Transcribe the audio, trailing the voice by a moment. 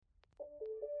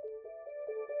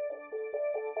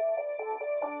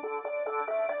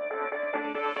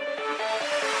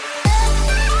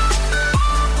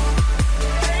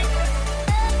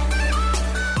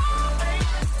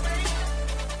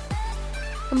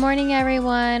morning,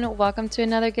 everyone. Welcome to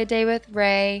another Good Day with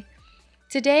Ray.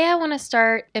 Today, I want to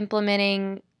start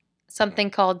implementing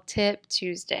something called Tip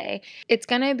Tuesday. It's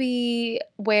going to be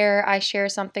where I share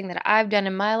something that I've done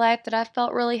in my life that I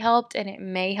felt really helped, and it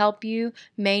may help you,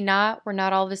 may not. We're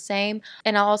not all the same.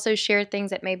 And I'll also share things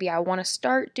that maybe I want to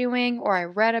start doing, or I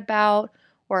read about,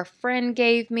 or a friend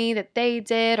gave me that they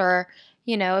did, or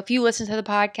if you listen to the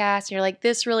podcast and you're like,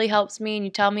 this really helps me, and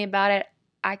you tell me about it,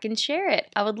 I can share it.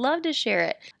 I would love to share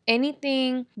it.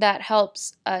 Anything that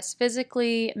helps us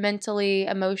physically, mentally,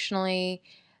 emotionally,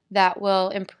 that will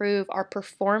improve our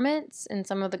performance in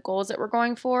some of the goals that we're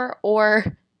going for,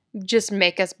 or just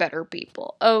make us better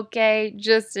people, okay?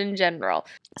 Just in general.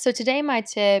 So today my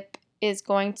tip is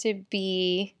going to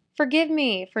be, forgive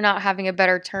me for not having a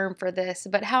better term for this,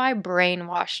 but how I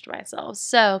brainwashed myself.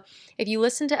 So if you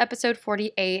listen to episode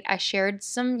 48, I shared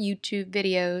some YouTube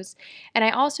videos, and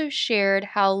I also shared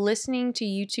how listening to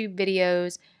YouTube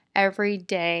videos every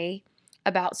day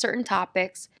about certain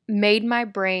topics made my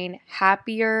brain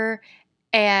happier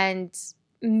and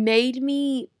made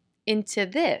me into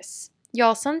this.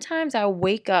 Y'all, sometimes I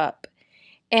wake up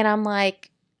and I'm like,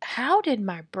 how did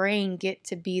my brain get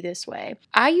to be this way?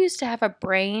 I used to have a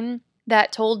brain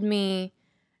that told me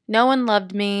no one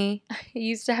loved me. I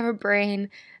used to have a brain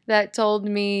that told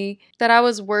me that I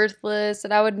was worthless,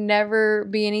 that I would never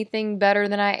be anything better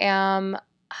than I am.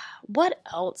 What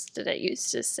else did it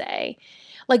used to say?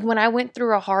 Like when I went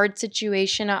through a hard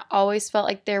situation, I always felt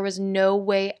like there was no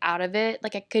way out of it.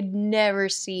 Like I could never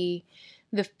see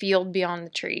the field beyond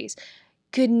the trees,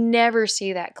 could never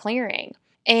see that clearing.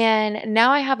 And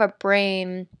now I have a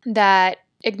brain that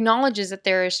acknowledges that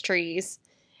there is trees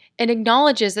and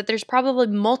acknowledges that there's probably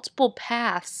multiple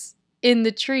paths in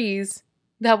the trees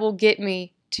that will get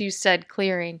me to said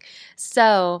clearing.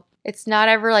 So it's not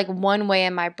ever like one way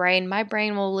in my brain. My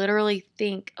brain will literally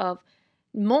think of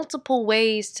multiple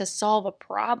ways to solve a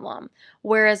problem.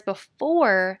 Whereas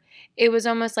before, it was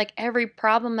almost like every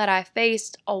problem that I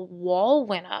faced, a wall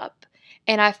went up.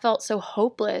 And I felt so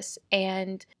hopeless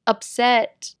and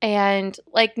upset and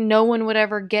like no one would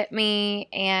ever get me.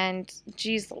 And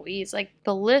geez Louise, like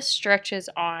the list stretches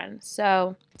on.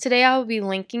 So today I will be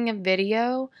linking a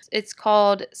video. It's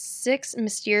called 6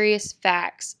 Mysterious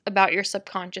Facts About Your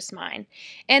Subconscious Mind.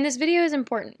 And this video is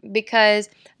important because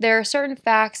there are certain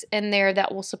facts in there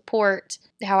that will support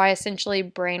how I essentially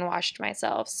brainwashed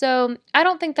myself. So I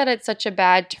don't think that it's such a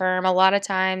bad term. A lot of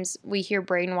times we hear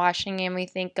brainwashing and we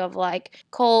think of like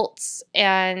cults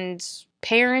and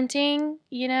parenting,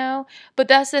 But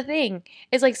that's the thing.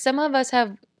 It's like some of us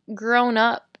have grown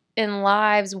up in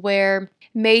lives where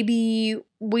maybe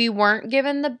we weren't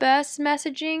given the best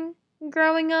messaging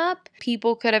growing up.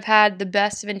 People could have had the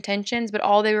best of intentions, but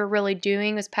all they were really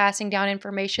doing was passing down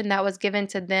information that was given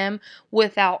to them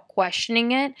without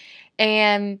questioning it.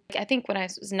 And I think when I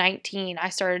was 19, I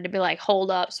started to be like,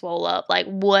 hold up, swole up, like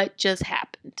what just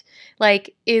happened?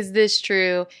 Like, is this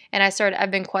true? And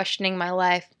I've been questioning my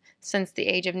life since the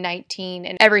age of 19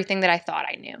 and everything that I thought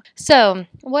I knew. So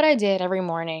what I did every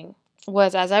morning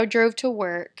was as I drove to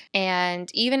work,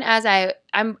 and even as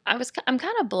I'm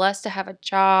kind of blessed to have a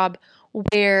job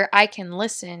where I can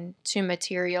listen to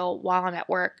material while I'm at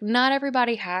work. Not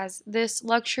everybody has this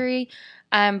luxury.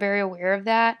 I'm very aware of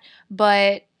that,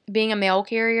 but being a mail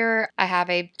carrier, I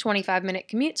have a 25-minute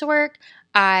commute to work.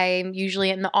 I'm usually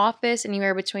in the office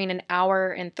anywhere between an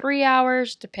hour and 3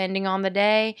 hours, depending on the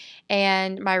day,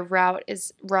 and my route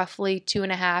is roughly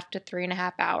 2.5 to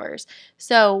 3.5 hours.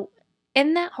 So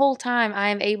in that whole time, I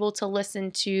am able to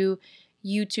listen to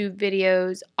YouTube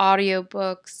videos,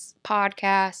 audiobooks,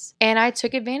 podcasts, and I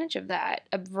took advantage of that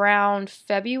around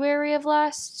February of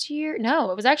last year.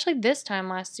 No, it was actually this time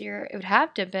last year. It would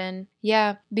have to have been.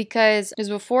 Yeah, because it was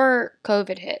before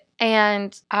COVID hit,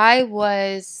 and I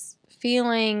was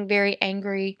feeling very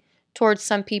angry towards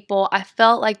some people. I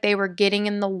felt like they were getting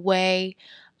in the way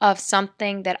of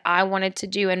something that I wanted to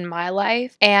do in my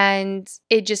life, and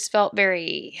it just felt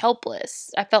very helpless.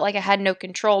 I felt like I had no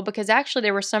control because actually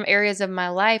there were some areas of my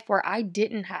life where I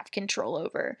didn't have control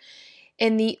over.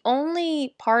 And the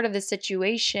only part of the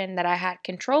situation that I had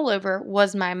control over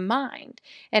was my mind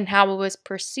and how I was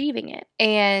perceiving it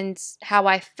and how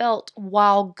I felt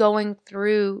while going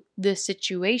through the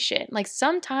situation. Like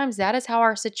sometimes that is how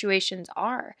our situations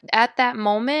are. At that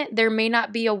moment, there may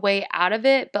not be a way out of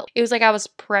it, but it was like I was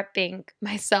prepping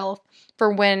myself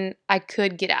for when I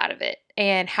could get out of it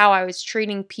and how I was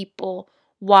treating people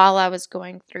while I was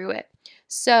going through it.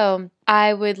 So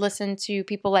I would listen to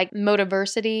people like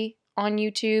Motiversity on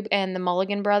YouTube and the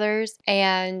Mulligan Brothers.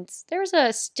 And there was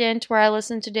a stint where I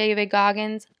listened to David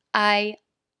Goggins. I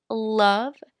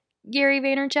love Gary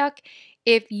Vaynerchuk.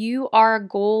 If you are a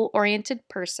goal-oriented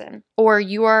person or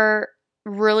you are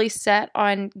really set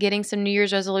on getting some New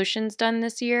Year's resolutions done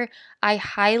this year, I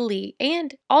highly,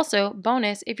 and also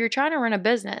bonus, if you're trying to run a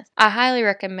business, I highly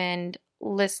recommend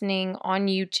listening on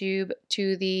YouTube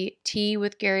to the Tea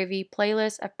with Gary Vee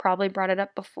playlist. I've probably brought it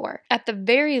up before. At the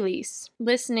very least,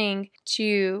 listening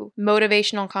to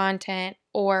motivational content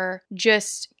or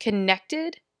just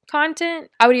connected content,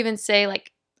 I would even say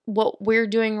like what we're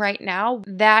doing right now,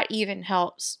 that even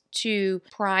helps to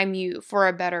prime you for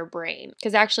a better brain.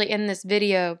 Because actually, in this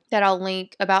video that I'll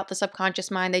link about the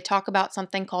subconscious mind, they talk about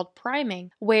something called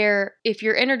priming, where if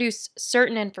you're introduced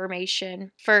certain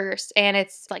information first and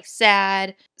it's like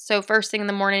sad, so first thing in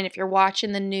the morning, if you're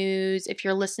watching the news, if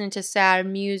you're listening to sad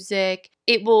music,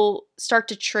 it will start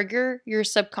to trigger your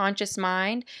subconscious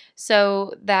mind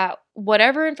so that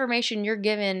whatever information you're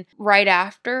given right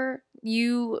after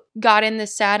you got in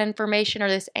this sad information or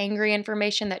this angry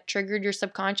information that triggered your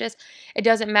subconscious, it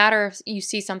doesn't matter if you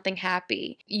see something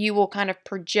happy. You will kind of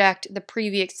project the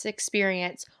previous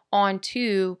experience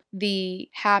onto the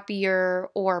happier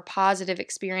or positive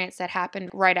experience that happened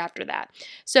right after that.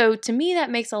 So to me, that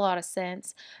makes a lot of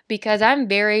sense because I'm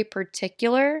very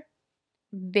particular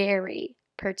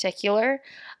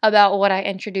about what I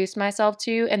introduce myself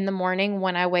to in the morning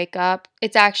when I wake up.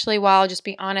 It's actually, while I'll just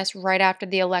be honest, right after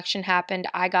the election happened,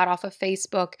 I got off of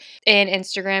Facebook and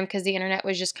Instagram because the internet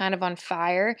was just kind of on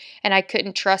fire and I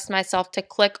couldn't trust myself to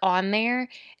click on there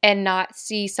and not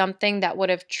see something that would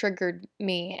have triggered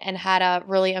me and had a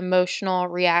really emotional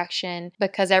reaction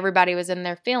because everybody was in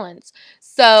their feelings.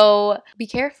 So be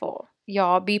careful.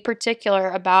 Y'all, be particular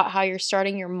about how you're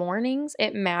starting your mornings.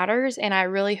 It matters, and I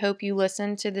really hope you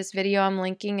listen to this video I'm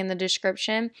linking in the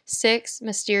description. 6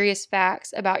 mysterious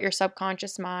facts about your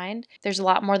subconscious mind. There's a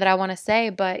lot more that I want to say,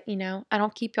 but I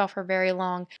don't keep y'all for very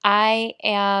long. I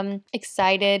am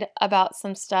excited about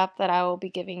some stuff that I will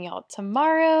be giving y'all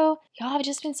tomorrow. Y'all, I've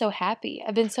just been so happy.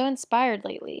 I've been so inspired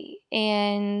lately,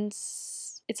 and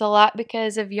it's a lot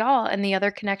because of y'all and the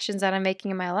other connections that I'm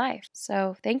making in my life.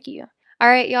 So thank you. All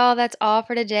right, y'all, that's all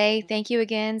for today. Thank you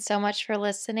again so much for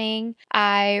listening.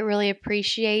 I really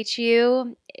appreciate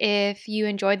you. If you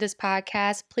enjoyed this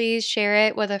podcast, please share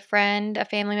it with a friend, a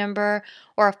family member,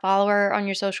 or a follower on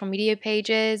your social media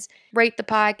pages. Rate the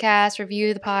podcast,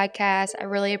 review the podcast. I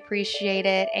really appreciate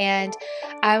it. And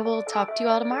I will talk to you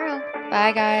all tomorrow.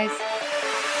 Bye, guys.